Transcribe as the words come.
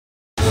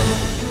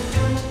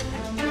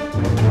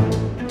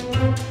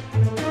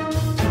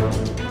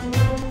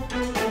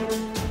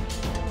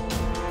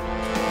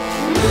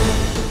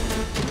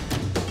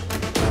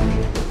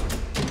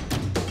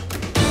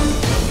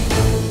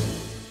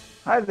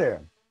Hi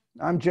there,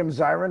 I'm Jim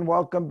Zirin.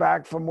 Welcome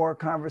back for more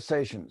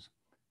conversations.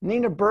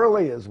 Nina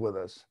Burleigh is with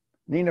us.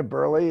 Nina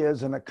Burleigh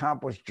is an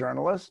accomplished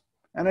journalist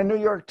and a New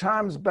York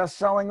Times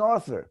best-selling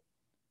author.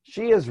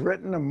 She has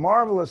written a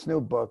marvelous new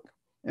book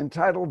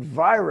entitled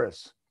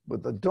Virus,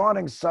 with the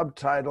daunting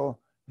subtitle,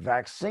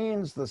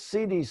 Vaccines, the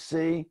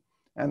CDC,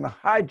 and the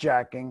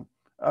Hijacking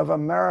of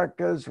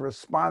America's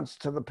Response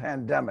to the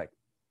Pandemic.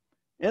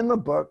 In the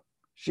book,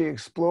 she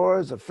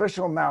explores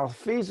official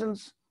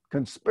malfeasance,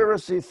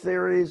 conspiracy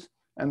theories,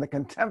 and the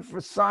contempt for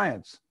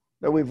science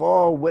that we've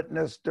all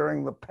witnessed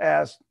during the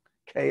past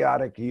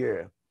chaotic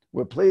year.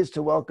 We're pleased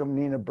to welcome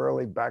Nina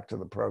Burleigh back to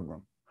the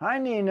program. Hi,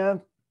 Nina.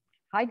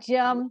 Hi,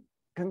 Jim.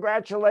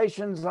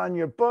 Congratulations on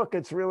your book.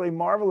 It's really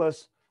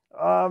marvelous.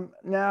 I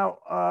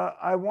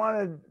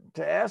wanted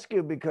to ask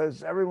you,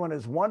 because everyone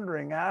is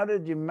wondering, how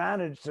did you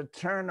manage to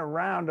turn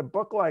around a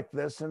book like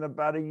this in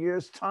about a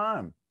year's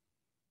time?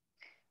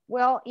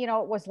 Well, it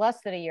was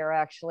less than a year,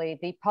 actually.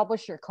 The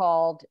publisher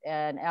called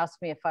and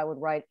asked me if I would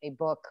write a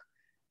book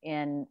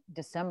in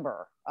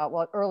December,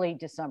 early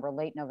December,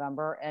 late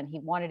November, and he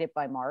wanted it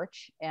by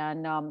March.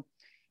 And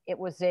he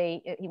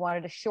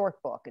wanted a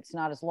short book. It's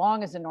not as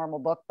long as a normal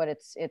book, but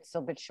it's a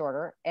bit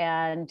shorter.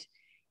 And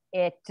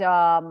it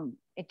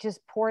just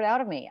poured out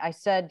of me. I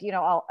said,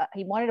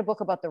 he wanted a book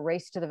about the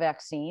race to the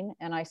vaccine.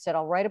 And I said,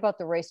 I'll write about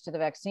the race to the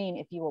vaccine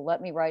if you will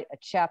let me write a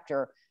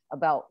chapter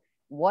about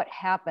what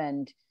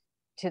happened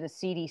to the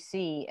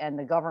CDC and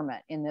the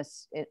government in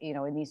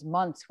these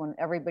months when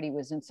everybody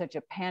was in such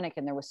a panic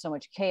and there was so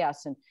much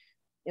chaos, and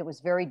it was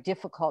very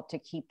difficult to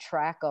keep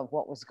track of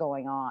what was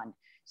going on.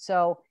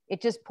 So it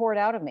just poured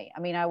out of me.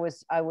 I mean, I'd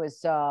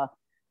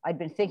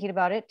been thinking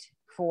about it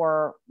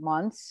for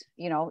months,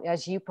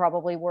 as you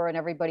probably were, and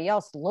everybody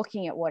else,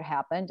 looking at what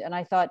happened. And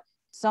I thought,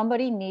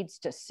 somebody needs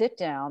to sit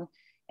down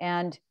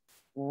and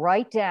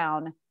write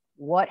down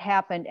what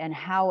happened and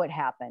how it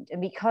happened.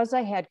 And because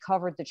I had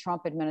covered the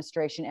Trump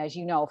administration, as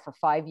you know, for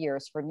 5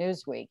 years for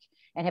Newsweek,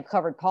 and have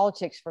covered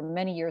politics for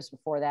many years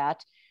before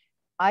that,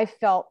 I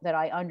felt that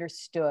I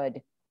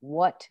understood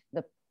what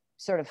the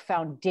sort of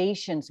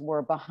foundations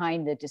were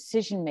behind the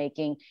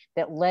decision-making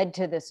that led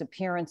to this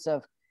appearance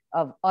of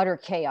utter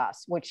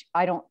chaos, which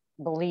I don't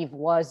believe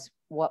was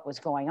what was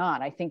going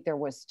on. I think there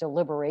was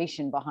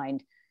deliberation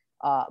behind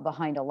a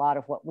lot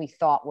of what we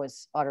thought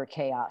was utter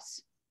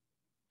chaos.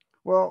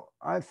 Well,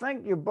 I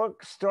think your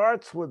book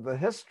starts with the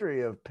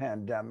history of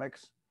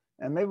pandemics,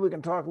 and maybe we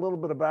can talk a little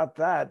bit about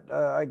that.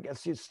 I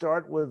guess you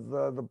start with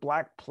the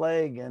Black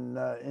Plague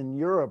in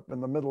Europe in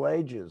the Middle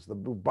Ages, the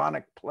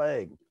bubonic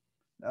plague.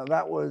 Now,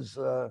 that was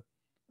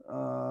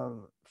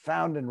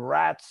found in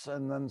rats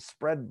and then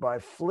spread by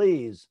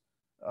fleas.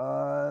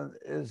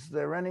 Is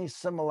there any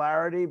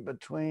similarity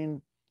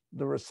between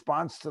the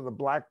response to the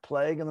Black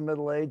Plague in the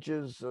Middle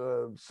Ages,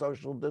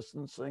 social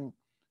distancing,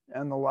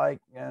 and the like,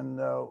 and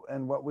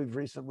what we've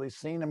recently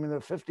seen? I mean, there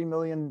are 50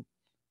 million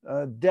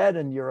dead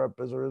in Europe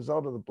as a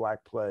result of the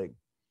Black Plague.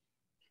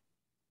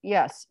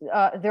 Yes,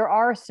 there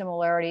are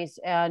similarities,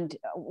 and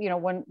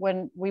when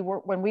we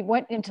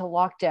went into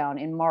lockdown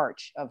in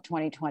March of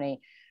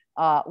 2020,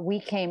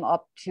 we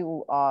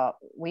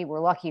were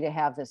lucky to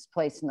have this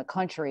place in the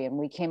country, and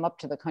we came up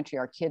to the country.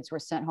 Our kids were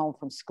sent home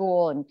from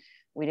school, and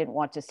we didn't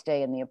want to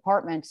stay in the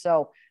apartment,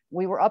 so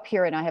we were up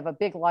here, and I have a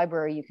big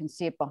library. You can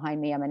see it behind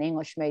me. I'm an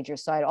English major,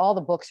 so I had all the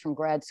books from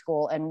grad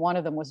school, and one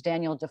of them was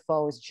Daniel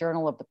Defoe's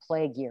Journal of the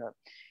Plague Year.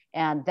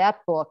 And that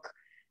book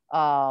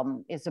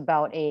is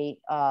about a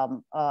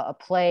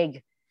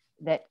plague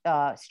that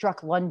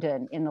struck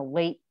London in the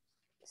late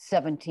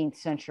 17th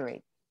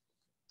century.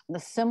 The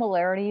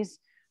similarities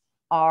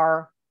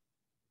are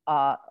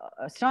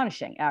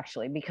astonishing,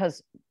 actually,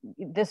 because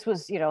this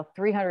was,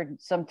 300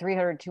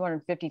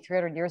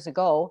 years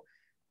ago.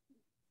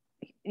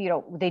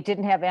 They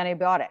didn't have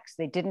antibiotics.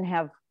 They didn't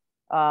have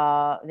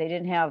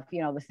any of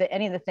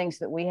the things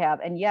that we have,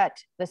 and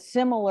yet the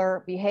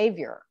similar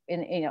behavior.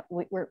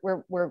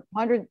 We're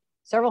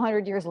several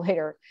hundred years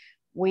later.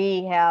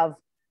 We have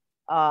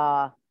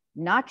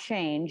not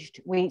changed.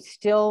 We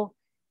still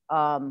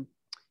relied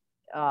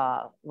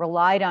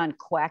on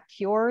quack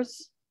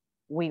cures.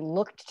 We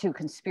looked to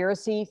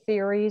conspiracy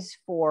theories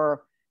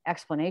for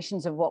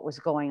explanations of what was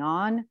going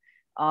on.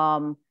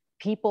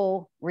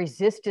 People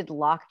resisted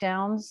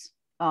lockdowns.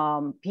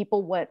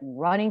 People went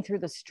running through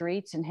the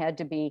streets and had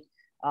to be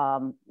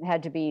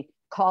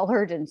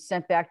collared and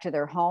sent back to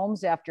their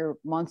homes after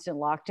months in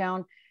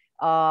lockdown.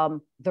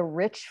 The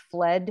rich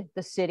fled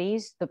the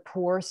cities, the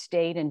poor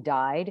stayed and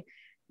died.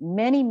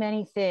 Many,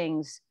 many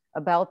things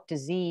about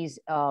disease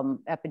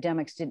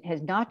epidemics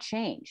has not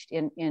changed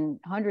in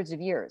hundreds of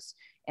years.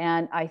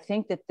 And I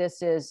think that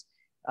this is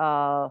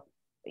that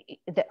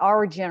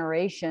our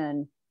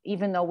generation,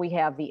 even though we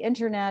have the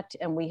internet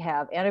and we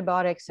have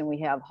antibiotics and we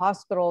have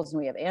hospitals and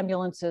we have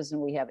ambulances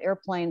and we have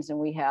airplanes and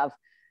we have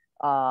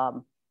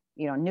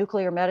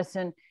nuclear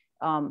medicine,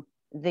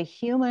 the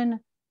human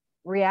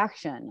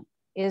reaction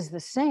is the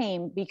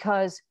same,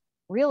 because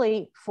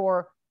really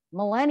for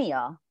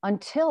millennia,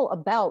 until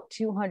about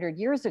 200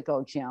 years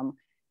ago, Jim,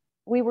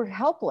 we were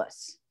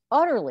helpless.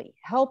 utterly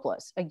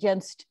helpless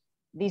against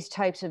these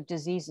types of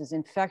diseases,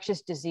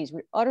 infectious disease.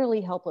 We're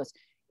utterly helpless.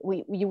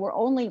 You were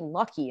only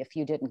lucky if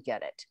you didn't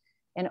get it.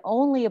 And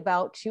only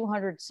about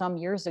 200 some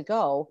years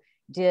ago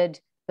did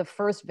the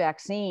first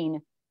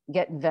vaccine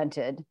get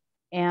invented,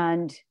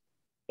 and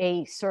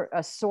a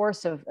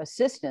source of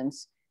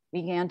assistance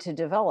began to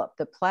develop,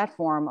 the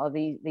platform of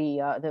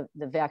the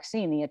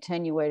vaccine, the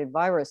attenuated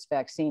virus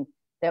vaccine,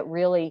 that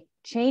really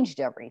changed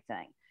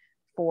everything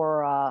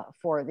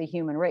for the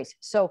human race.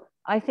 So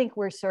I think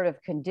we're sort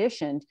of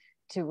conditioned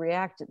to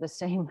react the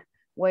same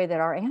way that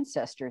our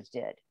ancestors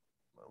did.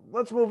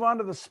 Let's move on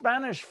to the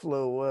Spanish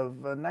flu of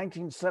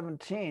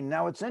 1917.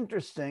 Now, it's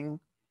interesting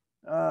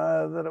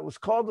that it was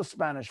called the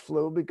Spanish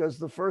flu because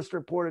the first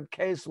reported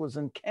case was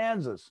in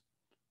Kansas.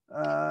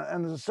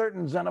 And there's a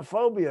certain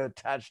xenophobia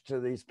attached to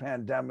these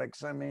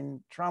pandemics. I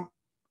mean, Trump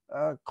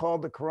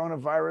called the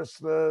coronavirus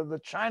the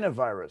China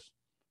virus.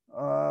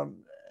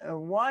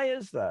 Why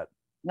is that?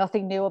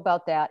 Nothing new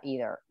about that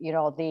either. You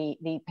know,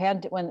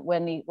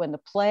 when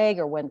the plague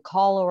or when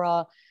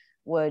cholera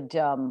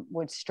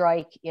would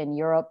strike in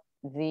Europe,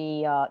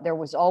 it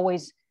was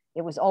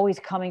always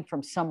coming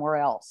from somewhere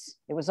else.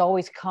 It was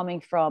always coming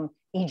from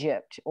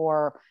Egypt,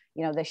 or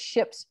the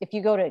ships. If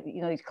you go to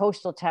these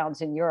coastal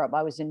towns in Europe,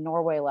 I was in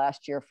Norway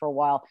last year for a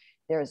while.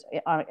 There's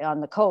on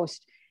the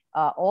coast,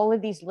 all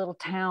of these little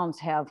towns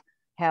have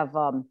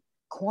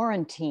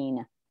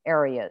quarantine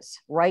areas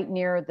right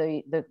near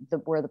the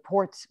where the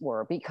ports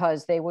were,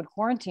 because they would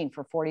quarantine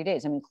for 40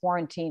 days. I mean,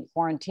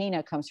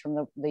 quarantina comes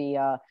from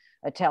the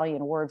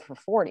Italian word for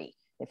 40.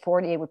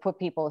 They would put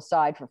people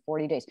aside for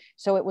 40 days.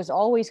 So it was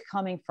always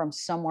coming from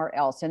somewhere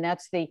else, and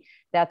that's the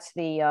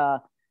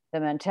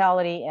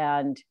mentality.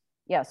 And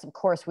yes, of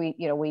course, we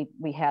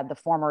had, the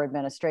former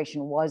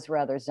administration was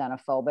rather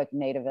xenophobic,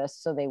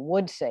 nativist, so they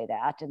would say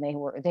that, and they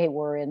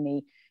were in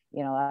the,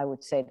 I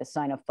would say, the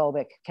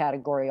xenophobic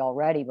category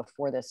already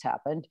before this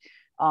happened.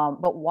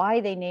 But why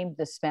they named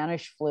the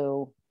Spanish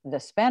flu,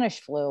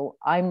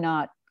 I'm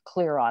not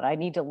clear on. I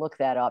need to look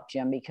that up,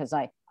 Jim, because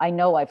I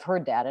know I've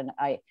heard that, and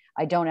I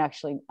don't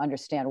actually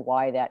understand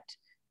why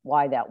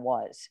that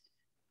was.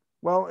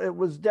 Well, it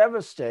was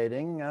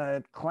devastating.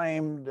 It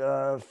claimed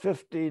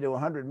 50 to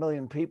 100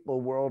 million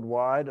people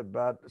worldwide,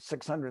 about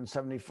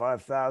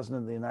 675,000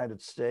 in the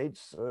United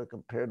States,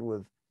 compared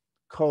with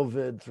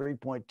COVID,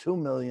 3.2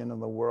 million in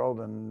the world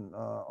and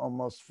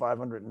almost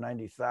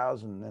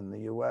 590,000 in the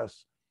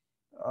US.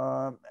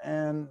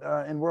 And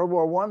in World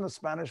War I, the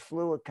Spanish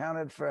flu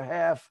accounted for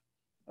half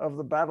of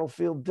the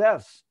battlefield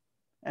deaths.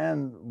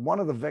 And one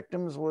of the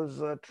victims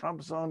was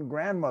Trump's own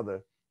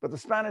grandmother. But the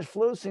Spanish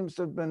flu seems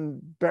to have been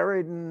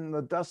buried in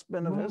the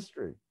dustbin of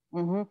history.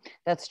 Mm-hmm.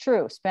 That's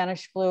true.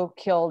 Spanish flu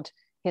killed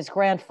his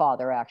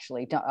grandfather,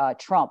 actually,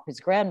 Trump. His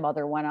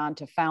grandmother went on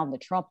to found the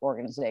Trump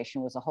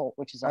Organization,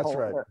 which is a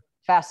whole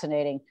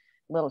fascinating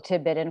little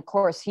tidbit. And of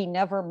course, he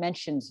never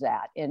mentions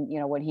that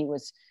when he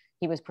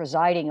was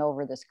presiding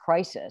over this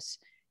crisis.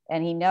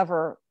 And he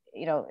never,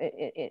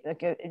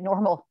 a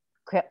normal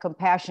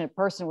compassionate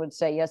person would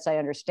say, yes, I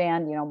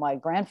understand, my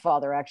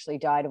grandfather actually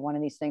died of one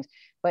of these things,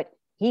 but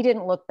he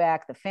didn't look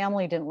back. The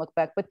family didn't look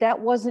back. But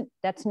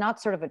that's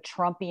not sort of a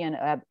Trumpian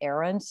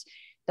aberrance.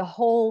 The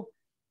whole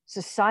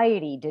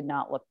society did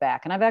not look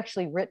back. And I've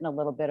actually written a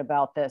little bit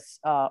about this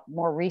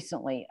more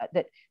recently,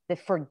 that the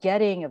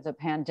forgetting of the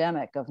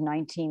pandemic of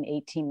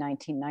 1918,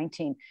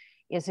 1919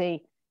 is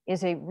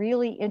a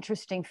really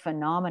interesting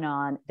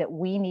phenomenon that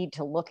we need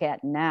to look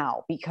at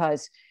now,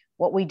 because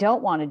what we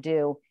don't want to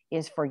do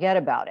is forget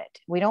about it.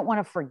 We don't want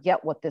to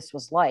forget what this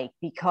was like,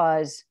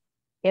 because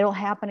it'll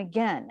happen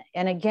again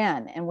and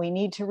again, and we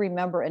need to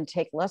remember and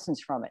take lessons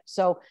from it.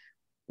 So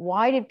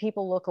why did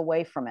people look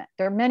away from it?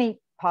 There are many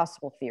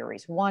possible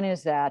theories. One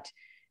is that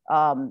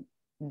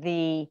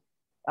the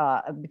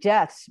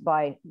deaths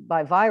by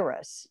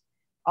virus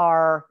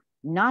are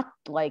not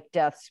like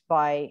deaths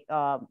by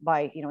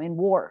in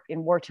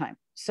wartime.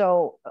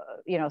 So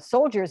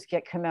soldiers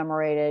get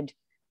commemorated,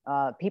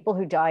 people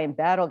who die in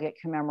battle get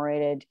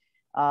commemorated,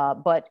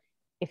 but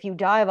if you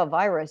die of a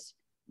virus,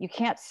 you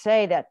can't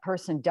say that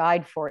person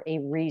died for a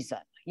reason.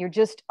 You're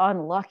just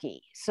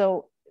unlucky.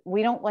 So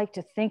we don't like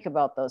to think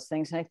about those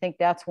things. And I think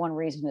that's one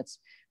reason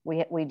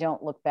we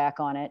don't look back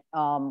on it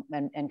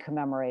and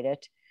commemorate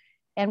it.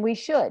 And we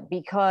should,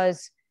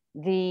 because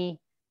one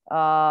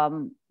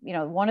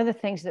of the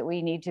things that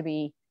we need to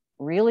be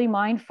really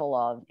mindful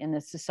of in the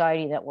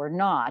society that we're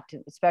not,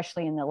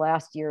 especially in the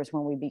last years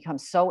when we become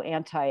so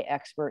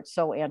anti-expert,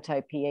 so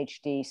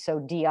anti-PhD, so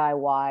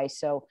DIY,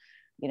 so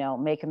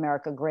make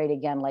America great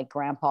again, like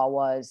grandpa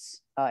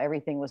was,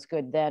 everything was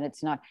good then.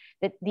 It's not.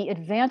 That the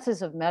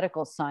advances of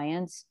medical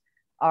science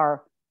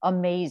are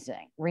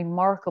amazing,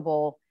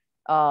 remarkable.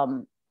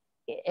 And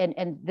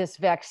this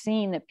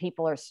vaccine that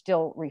people are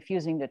still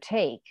refusing to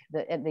take,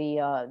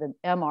 the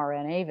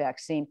mRNA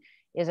vaccine,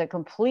 is a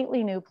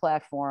completely new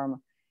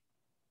platform.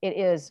 It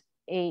is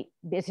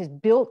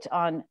built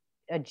on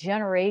a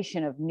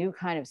generation of new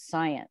kind of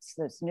science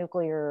that's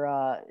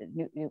nuclear,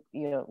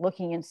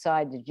 looking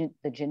inside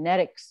the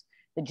genetics,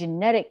 the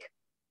genetic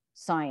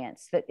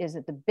science that is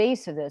at the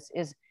base of this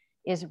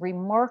is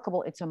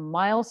remarkable. It's a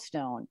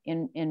milestone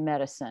in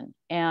medicine,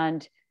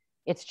 and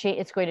it's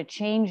going to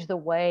change the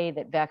way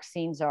that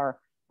vaccines are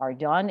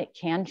done. It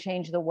can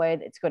change the way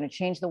it's going to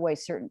change the way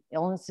certain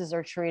illnesses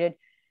are treated.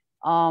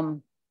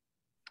 And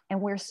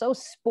we're so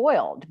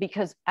spoiled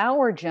because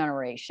our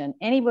generation,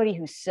 anybody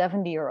who's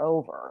 70 or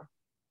over,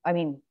 I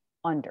mean,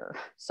 under,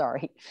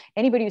 sorry,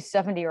 anybody who's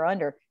 70 or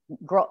under,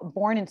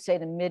 born in, say,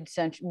 the mid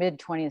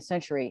 20th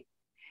century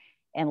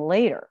and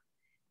later,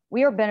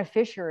 we are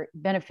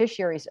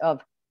beneficiaries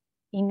of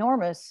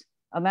enormous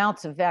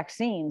amounts of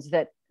vaccines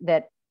that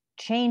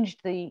changed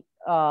the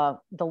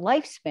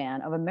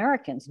lifespan of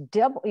Americans.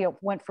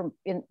 Went from,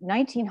 in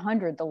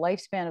 1900, the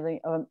lifespan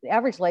of the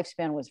average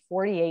lifespan was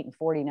 48 and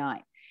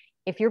 49.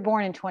 If you're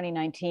born in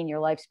 2019,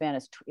 your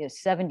lifespan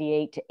is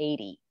 78 to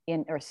 80,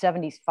 or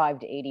 75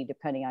 to 80,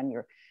 depending on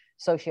your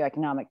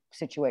socioeconomic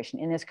situation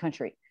in this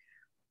country.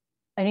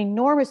 An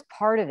enormous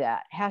part of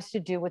that has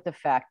to do with the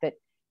fact that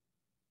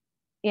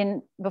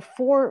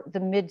before the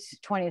mid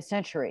 20th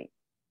century,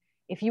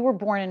 if you were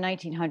born in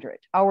 1900,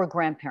 our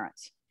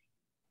grandparents,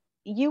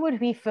 you would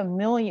be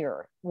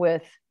familiar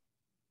with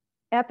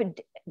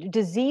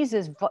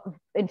diseases,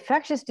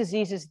 infectious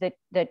diseases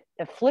that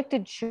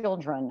afflicted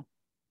children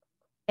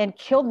and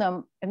killed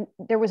them, and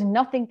there was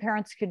nothing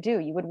parents could do.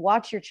 You would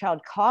watch your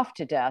child cough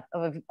to death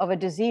of a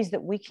disease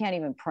that we can't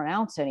even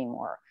pronounce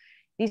anymore.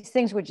 These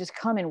things would just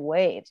come in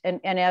waves. And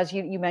as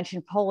you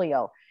mentioned,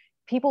 polio,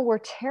 people were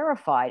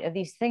terrified of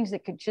these things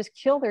that could just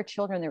kill their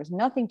children. There was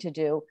nothing to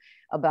do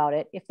about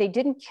it. If they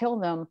didn't kill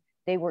them,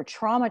 they were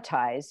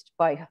traumatized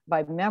by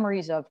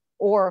memories of,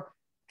 or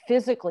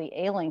physically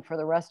ailing for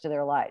the rest of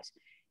their lives.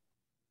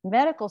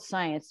 Medical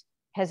science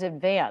has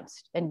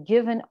advanced and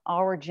given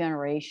our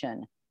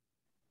generation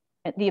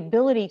the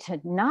ability to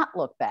not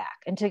look back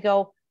and to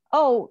go,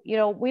 oh,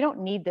 we don't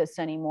need this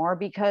anymore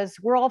because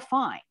we're all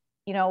fine.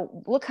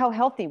 Look how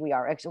healthy we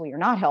are. Actually, you're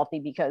not healthy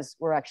because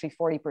we're actually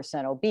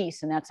 40%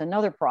 obese. And that's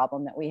another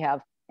problem that we have.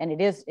 And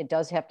it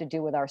does have to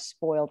do with our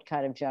spoiled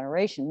kind of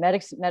generation.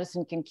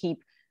 Medicine can keep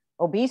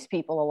obese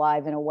people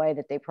alive in a way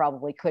that they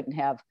probably couldn't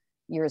have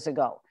years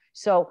ago.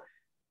 So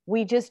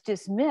we just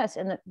dismiss,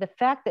 and the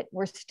fact that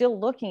we're still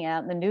looking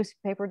at in the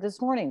newspaper this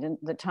morning,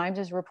 the Times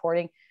is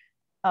reporting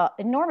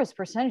enormous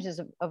percentages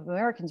of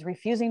Americans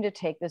refusing to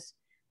take this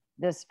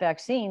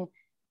vaccine,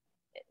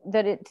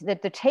 that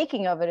the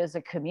taking of it is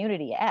a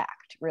community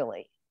act,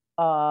 really.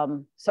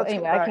 So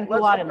anyway, I can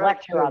go on and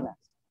lecture on this.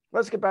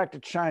 Let's get back to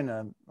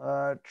China.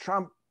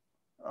 Trump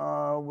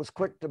was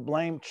quick to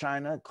blame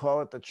China, call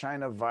it the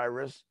China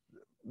virus.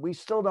 We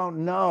still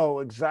don't know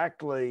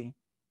exactly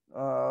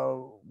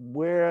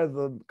where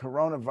the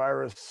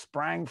coronavirus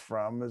sprang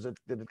from.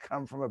 Did it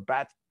come from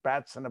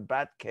bats in a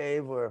bat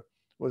cave, or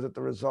was it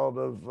the result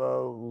of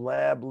a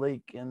lab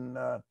leak in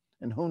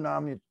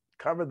Hunan? You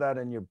covered that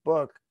in your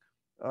book.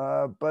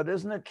 But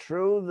isn't it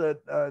true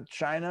that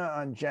China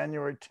on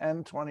January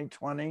 10,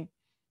 2020,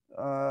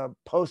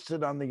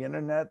 posted on the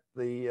internet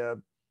the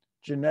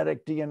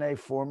genetic DNA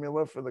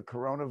formula for the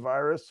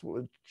coronavirus,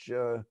 which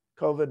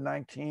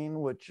COVID-19,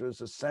 which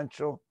was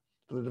essential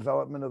for the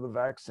development of the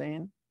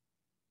vaccine?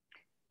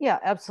 Yeah,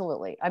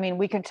 absolutely. I mean,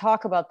 we can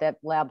talk about that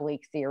lab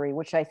leak theory,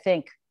 which I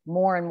think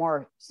more and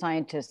more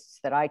scientists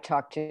that I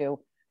talk to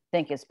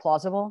think is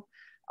plausible.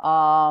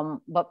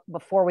 But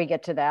before we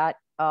get to that,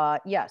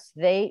 yes,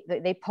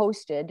 they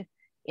posted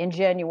in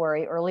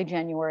January, early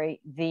January,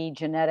 the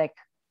genetic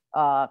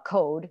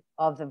code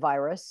of the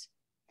virus.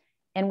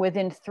 And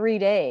within 3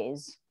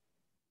 days,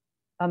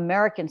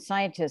 American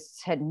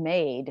scientists had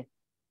made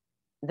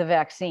the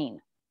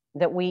vaccine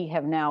that we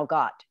have now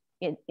got.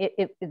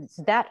 It's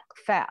that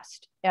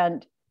fast.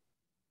 And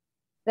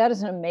that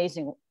is an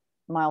amazing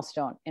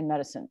milestone in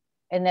medicine.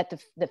 And that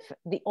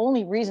the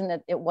only reason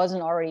that they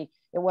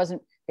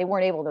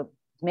weren't able to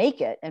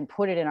make it and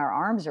put it in our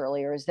arms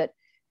earlier is that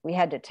we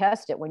had to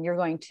test it. When you're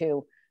going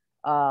to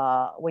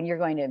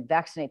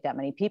vaccinate that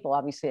many people,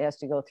 obviously it has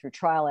to go through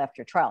trial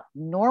after trial.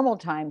 Normal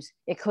times,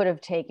 it could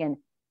have taken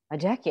a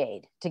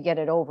decade to get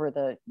it over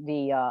the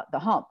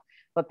hump.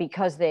 But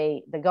because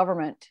the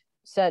government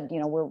said,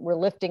 we're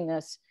lifting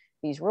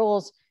these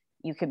rules,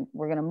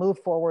 we're going to move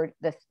forward.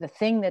 The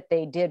thing that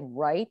they did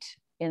right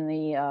in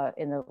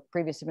the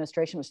previous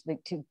administration was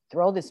to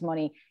throw this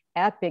money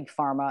at big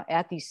pharma,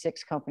 at these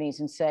 6 companies,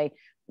 and say,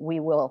 we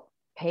will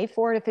pay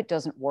for it if it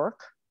doesn't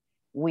work.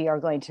 You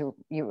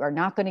are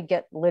not going to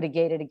get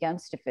litigated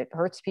against if it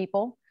hurts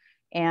people,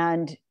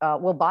 and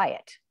we'll buy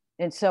it.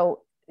 And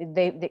so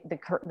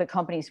the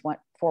companies went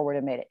forward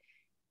and made it.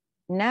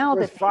 Now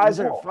that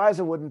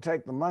Pfizer wouldn't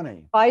take the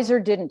money.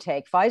 Pfizer didn't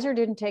take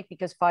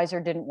because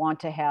Pfizer didn't want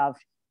to have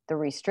the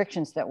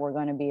restrictions that were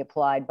going to be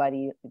applied by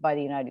the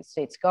United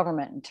States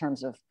government in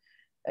terms of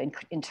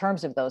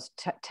those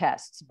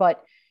tests.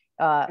 But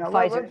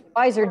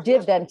Pfizer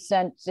did then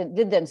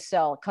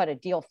cut a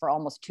deal for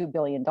almost $2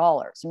 billion.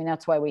 I mean,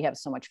 that's why we have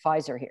so much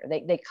Pfizer here.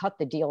 They cut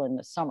the deal in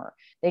the summer.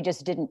 They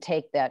just didn't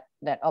take that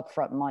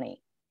upfront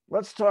money.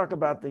 Let's talk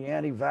about the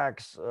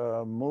anti-vax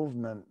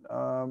movement.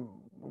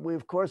 We,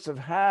 of course, have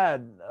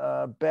had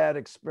bad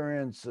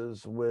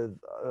experiences with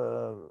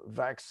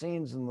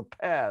vaccines in the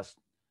past,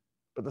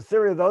 but the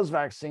theory of those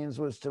vaccines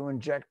was to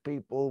inject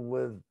people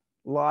with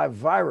live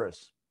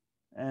virus.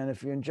 And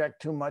if you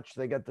inject too much,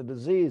 they get the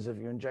disease. If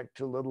you inject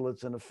too little,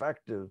 it's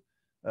ineffective.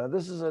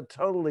 This is a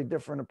totally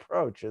different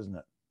approach, isn't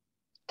it?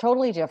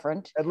 Totally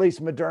different. At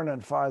least Moderna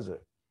and Pfizer.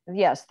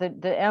 Yes, the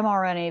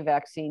mRNA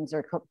vaccines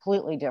are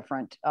completely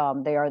different.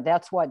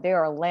 That's why they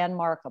are a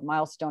landmark, a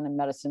milestone in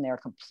medicine. They're a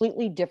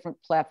completely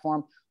different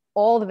platform.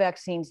 All the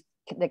vaccines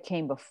that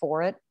came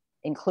before it,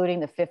 including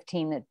the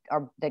 15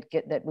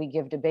 that we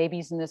give to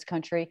babies in this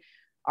country,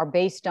 are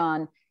based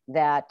on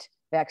that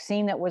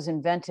vaccine that was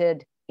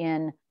invented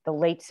in the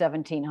late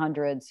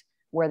 1700s,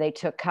 where they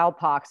took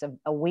cowpox,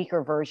 a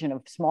weaker version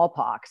of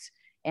smallpox,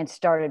 and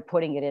started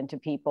putting it into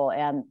people,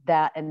 and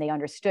they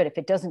understood if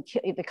it doesn't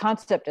kill, the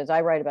concept, as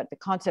I write about, the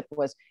concept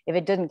was if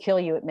it doesn't kill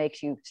you, it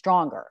makes you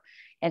stronger.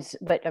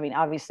 But I mean,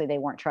 obviously they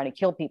weren't trying to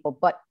kill people,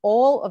 but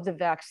all of the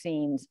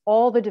vaccines,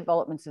 all the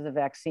developments of the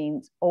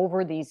vaccines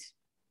over these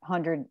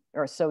 100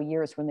 or so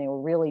years when they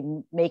were really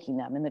making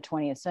them in the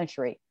 20th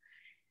century,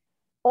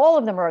 all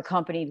of them are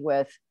accompanied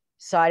with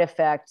side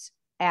effects,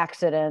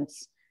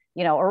 accidents.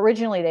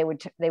 Originally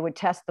they would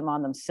test them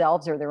on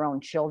themselves or their own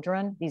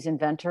children, these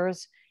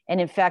inventors. And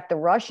in fact, the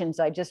Russians,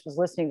 I just was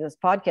listening to this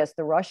podcast,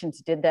 the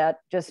Russians did that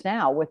just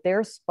now with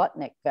their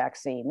Sputnik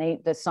vaccine.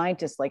 The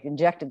scientists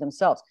injected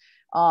themselves.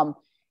 The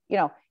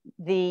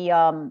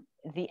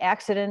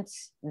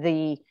accidents,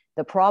 the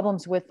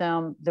problems with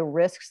them, the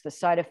risks, the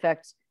side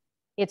effects,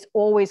 it's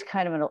always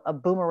kind of a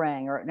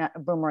boomerang, or not a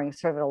boomerang,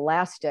 sort of an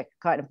elastic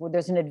kind of,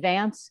 there's an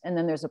advance and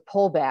then there's a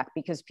pullback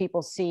because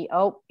people see,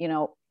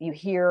 you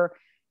hear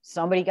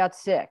somebody got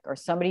sick or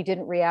somebody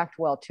didn't react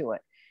well to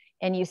it.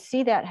 And you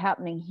see that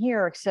happening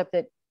here, except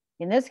that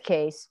in this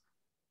case,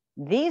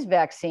 these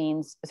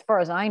vaccines, as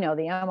far as I know,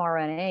 the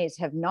mRNAs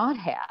have not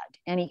had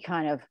any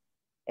kind of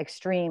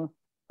extreme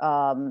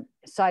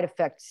side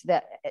effects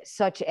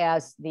such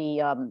as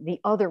the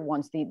other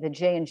ones, the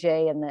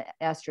J&J and the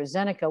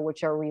AstraZeneca,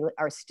 which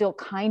are still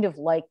kind of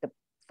like the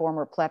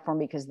former platform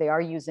because they are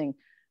using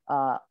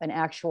an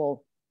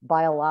actual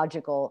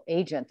biological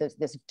agent,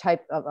 this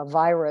type of a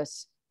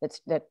virus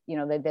that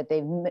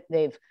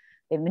they've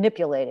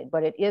manipulated,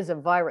 but it is a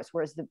virus,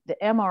 whereas the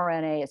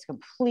mRNA is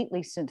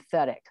completely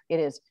synthetic. It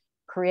is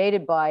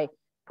created by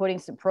putting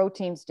some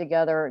proteins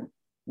together,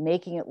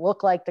 making it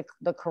look like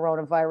the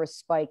coronavirus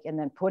spike, and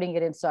then putting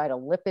it inside a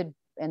lipid,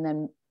 and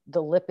then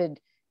the lipid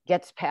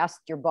gets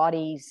past your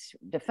body's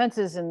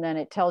defenses, and then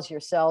it tells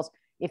your cells,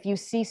 if you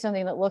see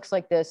something that looks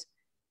like this,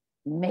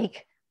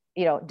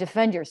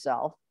 defend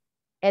yourself.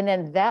 And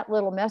then that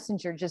little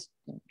messenger just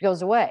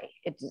goes away.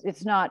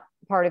 It's not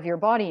part of your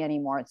body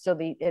anymore. So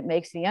it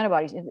makes the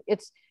antibodies.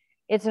 It's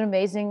an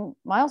amazing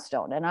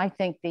milestone. And I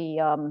think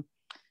the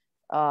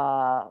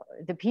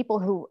people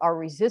who are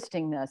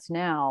resisting this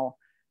now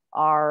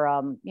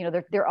are,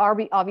 there are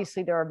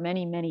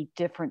many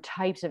different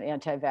types of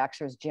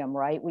anti-vaxxers, Jim,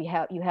 right?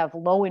 You have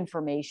low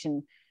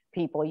information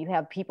people, you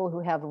have people who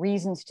have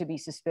reasons to be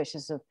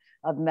suspicious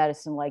of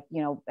medicine, like,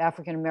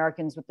 African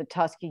Americans with the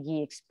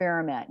Tuskegee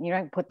experiment. You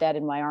don't put that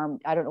in my arm.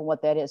 I don't know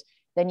what that is.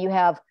 Then you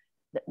have,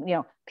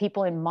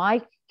 people in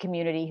my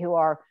community who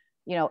are,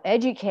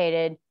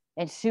 educated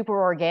and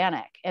super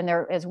organic. And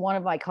they're, as one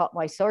of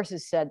my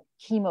sources said,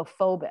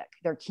 chemophobic.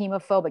 They're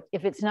chemophobic.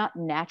 If it's not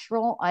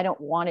natural, I don't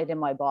want it in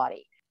my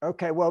body.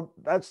 Okay, well,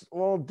 that's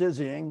all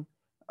dizzying.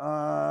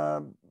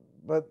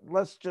 But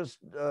let's just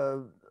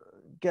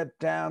get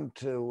down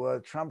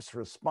to Trump's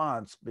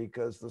response,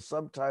 because the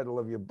subtitle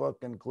of your book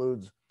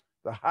includes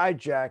the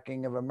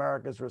hijacking of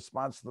America's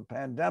response to the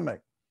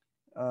pandemic.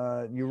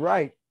 You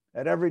write,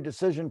 at every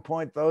decision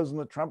point, those in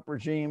the Trump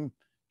regime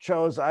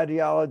chose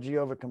ideology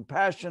over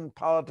compassion,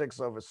 politics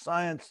over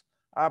science,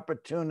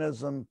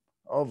 opportunism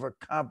over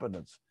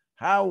competence.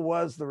 How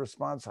was the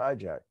response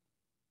hijacked?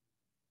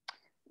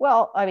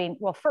 Well,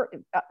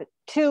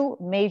 two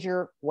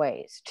major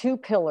ways, two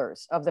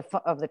pillars of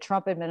the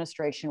Trump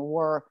administration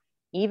were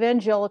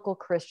evangelical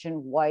Christian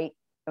white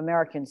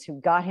Americans who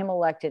got him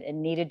elected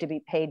and needed to be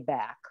paid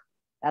back.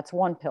 That's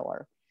one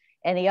pillar.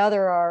 And the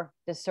other are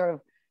this sort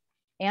of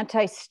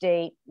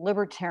anti-state,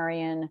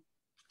 libertarian,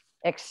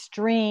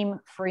 extreme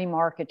free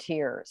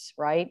marketeers,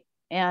 right?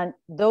 And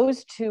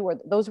those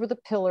were the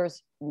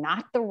pillars,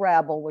 not the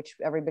rabble, which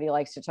everybody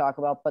likes to talk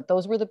about, but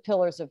those were the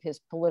pillars of his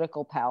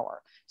political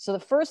power. So the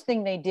first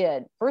thing he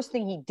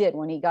did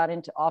when he got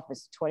into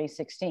office in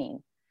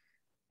 2016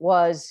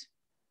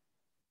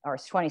 or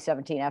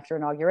 2017 after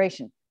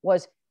inauguration,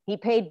 was he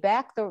paid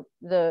back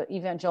the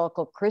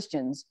evangelical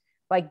Christians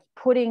by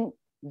putting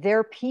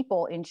their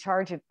people in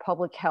charge of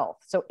public health.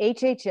 So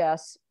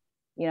HHS,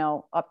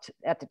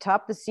 at the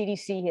top of the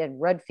CDC, he had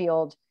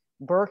Redfield,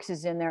 Birx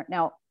is in there.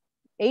 Now,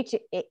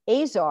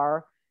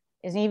 Azar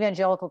is an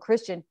evangelical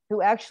Christian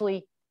who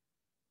actually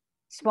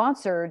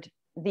sponsored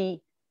the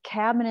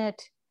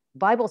cabinet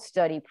Bible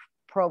study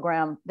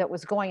program that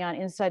was going on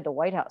inside the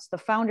White House. The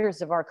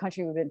founders of our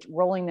country have been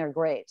rolling their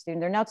graves.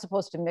 They're not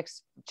supposed to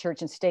mix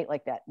church and state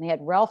like that. And they had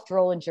Ralph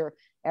Drollinger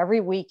every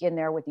week in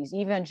there with these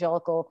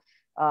evangelical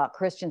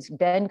Christians,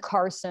 Ben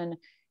Carson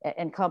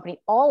and company,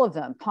 all of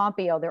them,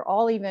 Pompeo, they're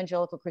all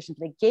evangelical Christians.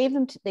 They gave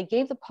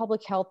the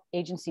public health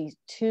agencies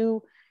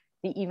to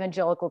the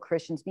evangelical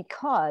Christians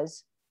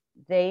because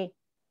they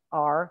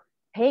are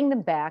paying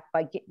them back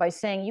by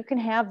saying, you can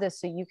have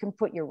this so you can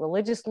put your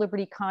religious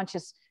liberty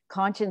conscience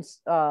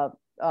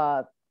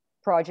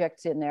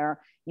projects in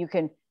there. You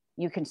can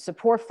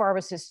support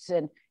pharmacists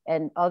and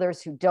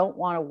others who don't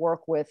want to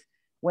work with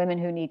women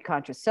who need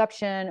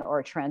contraception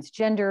or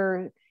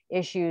transgender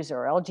issues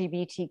or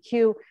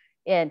LGBTQ.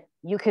 And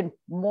you can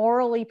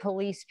morally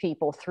police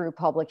people through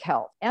public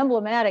health.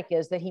 Emblematic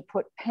is that he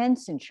put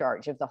Pence in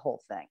charge of the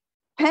whole thing.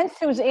 Pence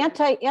was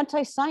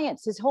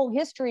anti-science. His whole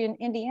history in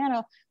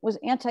Indiana was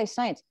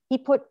anti-science. He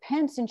put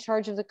Pence in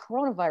charge of the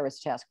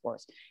coronavirus task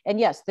force. And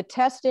yes, the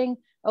testing,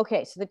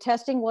 okay, so the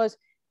testing was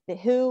the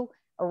WHO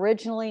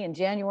originally in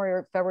January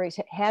or February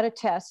had a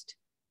test,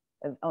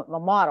 a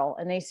model,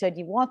 and they said,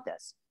 you want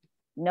this?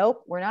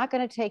 Nope, we're not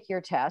going to take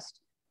your test.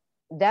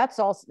 That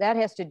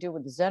has to do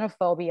with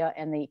xenophobia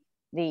and the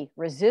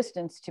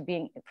resistance to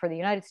for the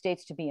United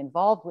States to be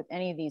involved with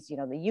any of these,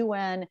 the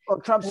UN. Well,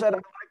 Trump said,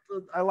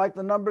 I like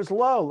the numbers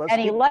low.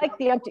 He liked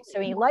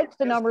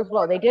the numbers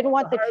low. They didn't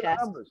want the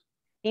test.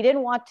 They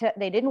didn't want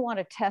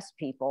to test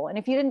people. And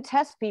if you didn't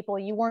test people,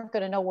 you weren't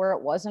going to know where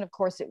it was. And of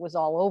course, it was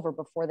all over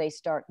before they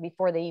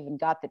even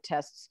got the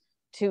tests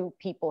to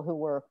people who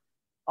were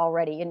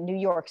already in New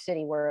York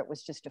City, where it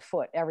was just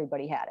afoot.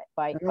 Everybody had it.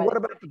 What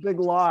about the big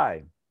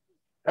lie?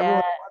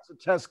 Everyone who wants a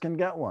test can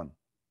get one.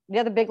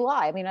 Yeah, the big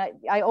lie. I mean,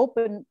 I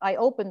opened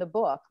the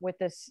book with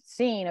this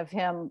scene of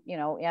him,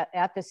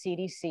 at the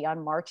CDC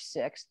on March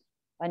 6th,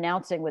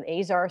 announcing with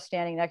Azar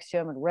standing next to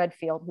him and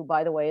Redfield, who,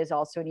 by the way, is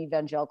also an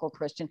evangelical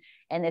Christian,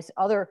 and this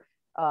other,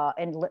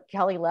 and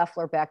Kelly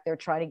Loeffler back there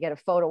trying to get a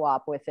photo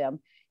op with him.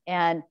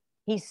 And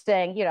he's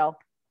saying,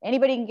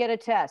 anybody can get a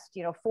test.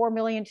 4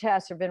 million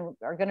tests are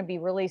going to be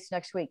released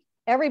next week.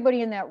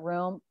 Everybody in that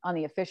room on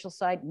the official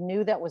side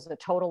knew that was a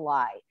total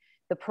lie.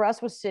 The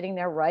press was sitting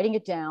there writing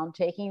it down,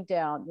 taking it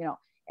down,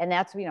 and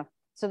that's,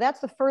 so that's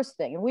the first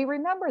thing. And we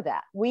remember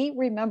that.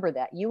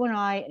 You and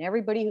I and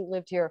everybody who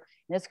lived here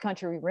in this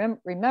country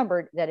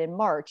remembered that in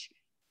March,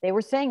 they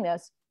were saying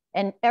this,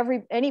 and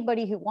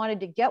anybody who wanted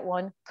to get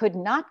one could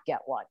not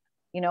get one.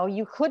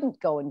 You couldn't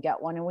go and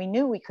get one, and we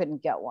knew we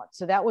couldn't get one.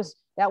 So that was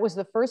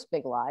the first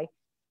big lie.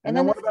 And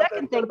then the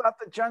second thing. What about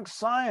the junk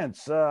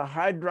science,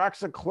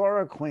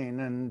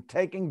 hydroxychloroquine and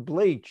taking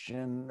bleach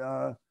and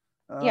the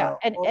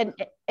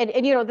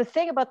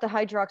thing about the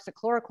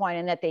hydroxychloroquine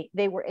and that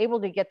they were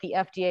able to get the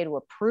FDA to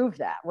approve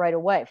that right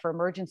away for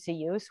emergency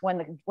use when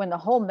the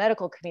whole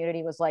medical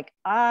community was like,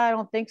 I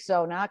don't think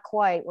so, not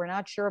quite, we're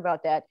not sure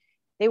about that.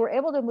 They were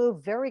able to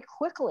move very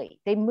quickly.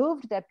 They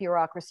moved that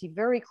bureaucracy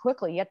very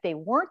quickly, yet they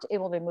weren't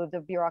able to move the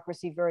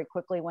bureaucracy very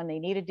quickly when they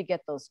needed to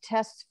get those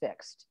tests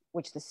fixed,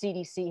 which the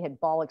CDC had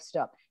bollocksed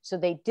up. So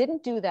they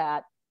didn't do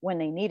that when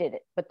they needed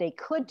it, but they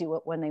could do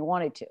it when they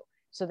wanted to.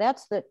 So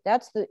that's the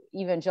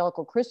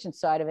evangelical Christian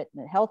side of it,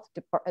 and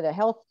the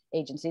health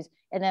agencies,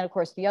 and then of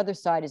course the other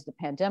side is the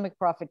pandemic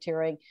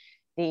profiteering,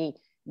 the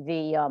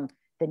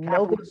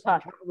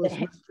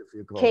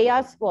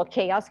chaos. Well,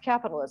 chaos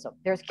capitalism.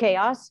 There's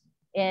chaos,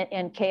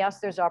 and chaos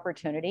there's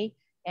opportunity,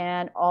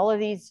 and all of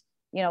these,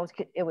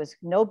 it was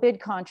no bid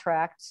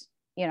contracts.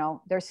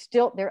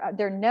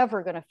 They're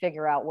never going to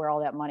figure out where all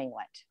that money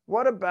went.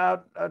 What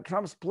about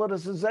Trump's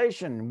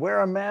politicization? Wear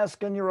a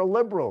mask and you're a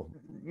liberal.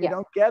 You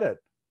don't get it.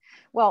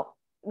 Well,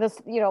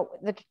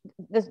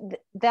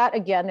 that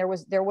again,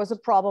 there was a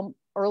problem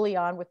early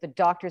on with the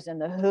doctors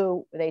and the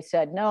WHO. They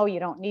said, no, you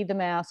don't need the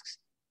masks.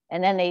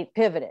 And then they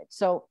pivoted.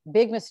 So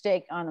big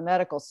mistake on the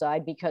medical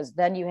side, because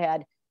then you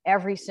had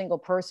every single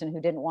person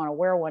who didn't want to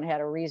wear one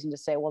had a reason to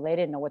say, well, they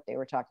didn't know what they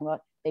were talking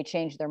about. They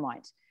changed their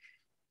minds.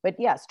 But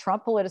yes,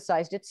 Trump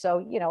politicized it.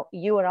 So,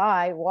 you and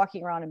I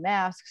walking around in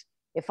masks,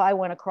 if I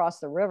went across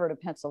the river to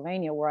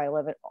Pennsylvania, where I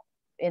live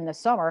in the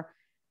summer,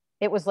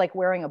 it was like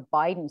wearing a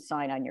Biden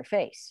sign on your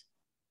face.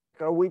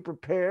 Are we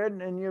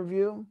prepared in your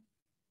view?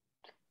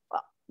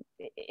 Well,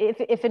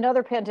 if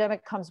another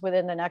pandemic comes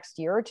within the next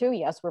year or two,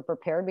 yes, we're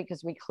prepared,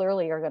 because we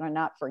clearly are going to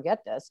not forget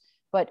this.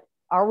 But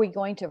are we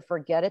going to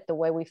forget it the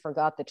way we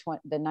forgot the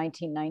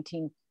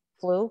 1919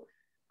 flu?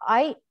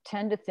 I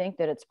tend to think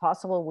that it's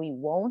possible we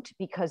won't,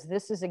 because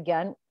this is,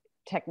 again,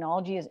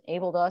 technology has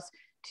enabled us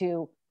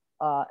to,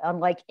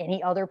 unlike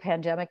any other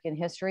pandemic in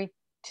history,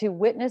 to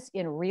witness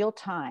in real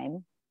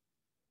time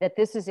that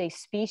this is a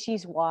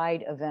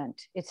species-wide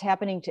event. It's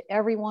happening to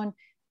everyone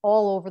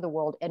all over the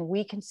world, and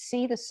we can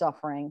see the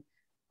suffering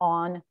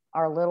on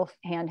our little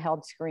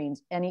handheld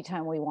screens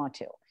anytime we want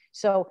to.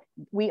 So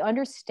we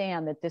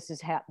understand that this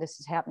is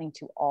happening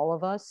to all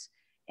of us,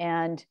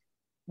 and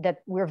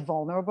that we're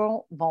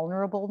vulnerable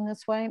in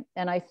this way.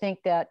 And I think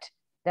that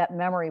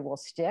memory will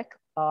stick.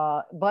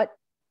 But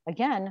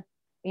again,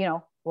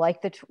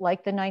 like the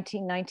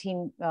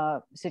 1919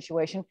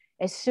 situation,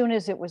 as soon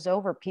as it was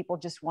over, people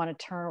just want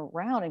to turn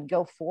around and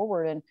go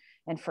forward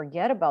and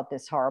forget about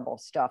this horrible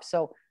stuff.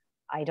 So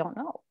I don't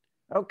know.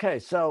 Okay,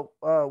 so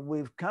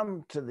we've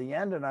come to the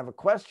end, and I have a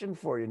question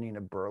for you,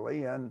 Nina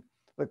Burleigh. And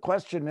the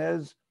question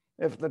is,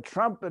 if the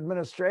Trump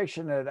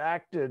administration had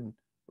acted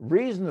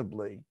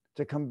reasonably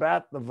to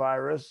combat the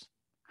virus,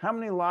 how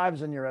many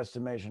lives, in your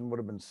estimation, would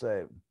have been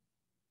saved?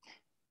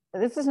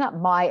 This is not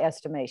my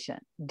estimation.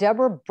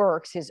 Deborah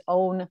Birx, his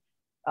own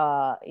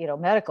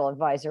medical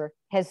advisor,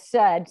 has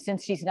said,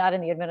 since she's not in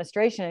the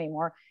administration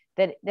anymore,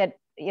 that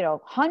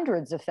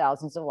hundreds of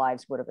thousands of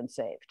lives would have been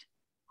saved.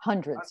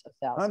 Hundreds of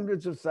thousands.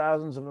 Hundreds of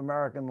thousands of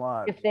American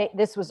lives. If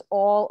this was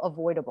all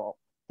avoidable.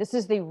 This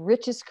is the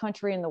richest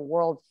country in the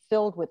world,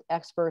 filled with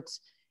experts,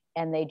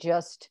 and they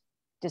just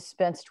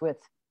dispensed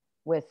with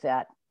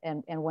that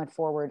and went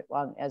forward,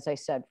 as I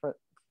said,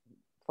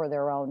 for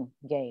their own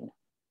gain.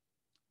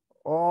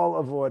 All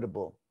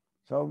avoidable.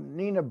 So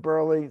Nina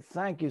Burleigh,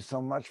 thank you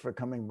so much for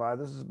coming by.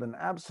 This has been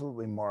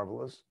absolutely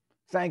marvelous.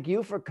 Thank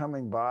you for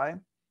coming by.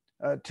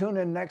 Tune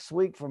in next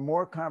week for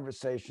more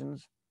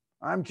conversations.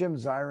 I'm Jim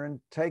Zirin.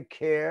 Take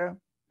care,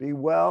 be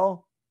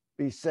well,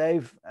 be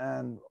safe,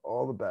 and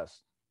all the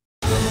best.